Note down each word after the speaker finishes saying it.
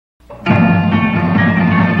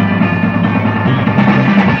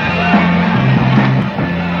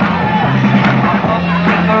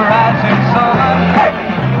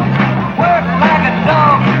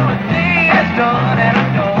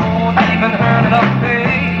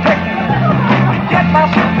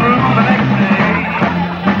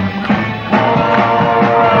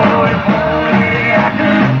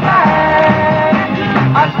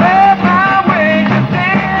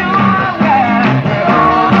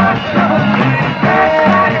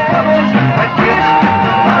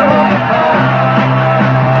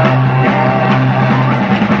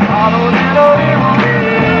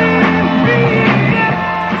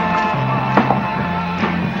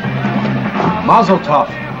Mazel tov.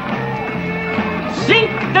 Sink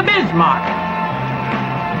the Bismarck.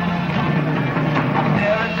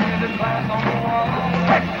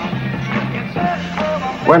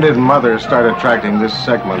 When did Mother start attracting this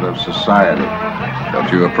segment of society? Don't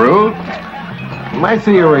you approve? My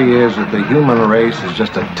theory is that the human race is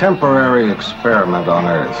just a temporary experiment on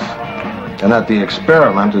Earth, and that the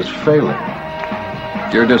experiment is failing.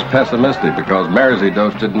 You're just pessimistic because Mersey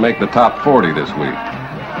Dose didn't make the top 40 this week.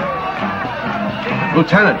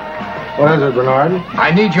 Lieutenant. What is it, Bernard?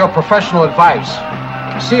 I need your professional advice.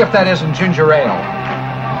 See if that isn't ginger ale.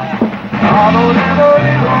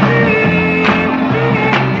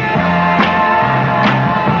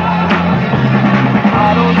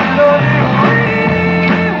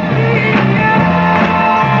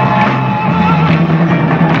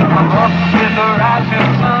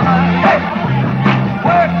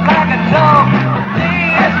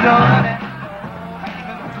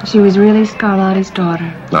 She was really Scarlatti's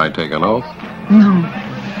daughter. I take an oath? No,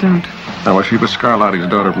 don't. Now, well, she was Scarlatti's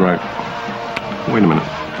daughter, right? Wait a minute.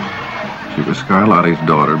 She was Scarlatti's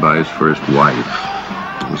daughter by his first wife.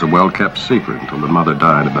 It was a well-kept secret until the mother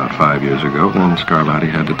died about 5 years ago. Then Scarlatti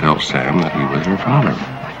had to tell Sam that he was her father.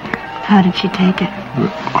 How did she take it?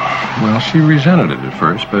 Well, she resented it at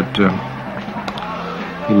first, but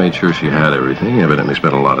he made sure she had everything. He evidently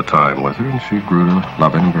spent a lot of time with her, and she grew to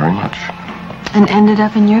love him very much. And ended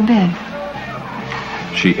up in your bed.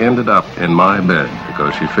 She ended up in my bed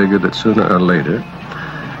because she figured that sooner or later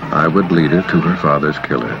I would lead her to her father's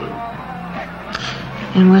killer.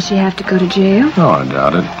 And will she have to go to jail? Oh, I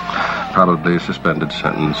doubt it. Probably a suspended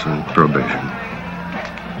sentence and probation.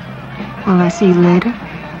 Will I see you later?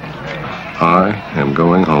 I am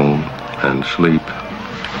going home and sleep.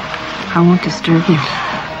 I won't disturb you.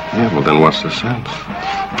 Yeah, well, then what's the sense?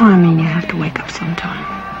 I mean, you have to wake up sometime.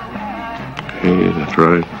 Hey, that's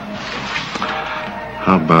right.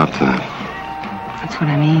 How about that? That's what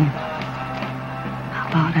I mean. How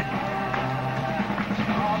about it?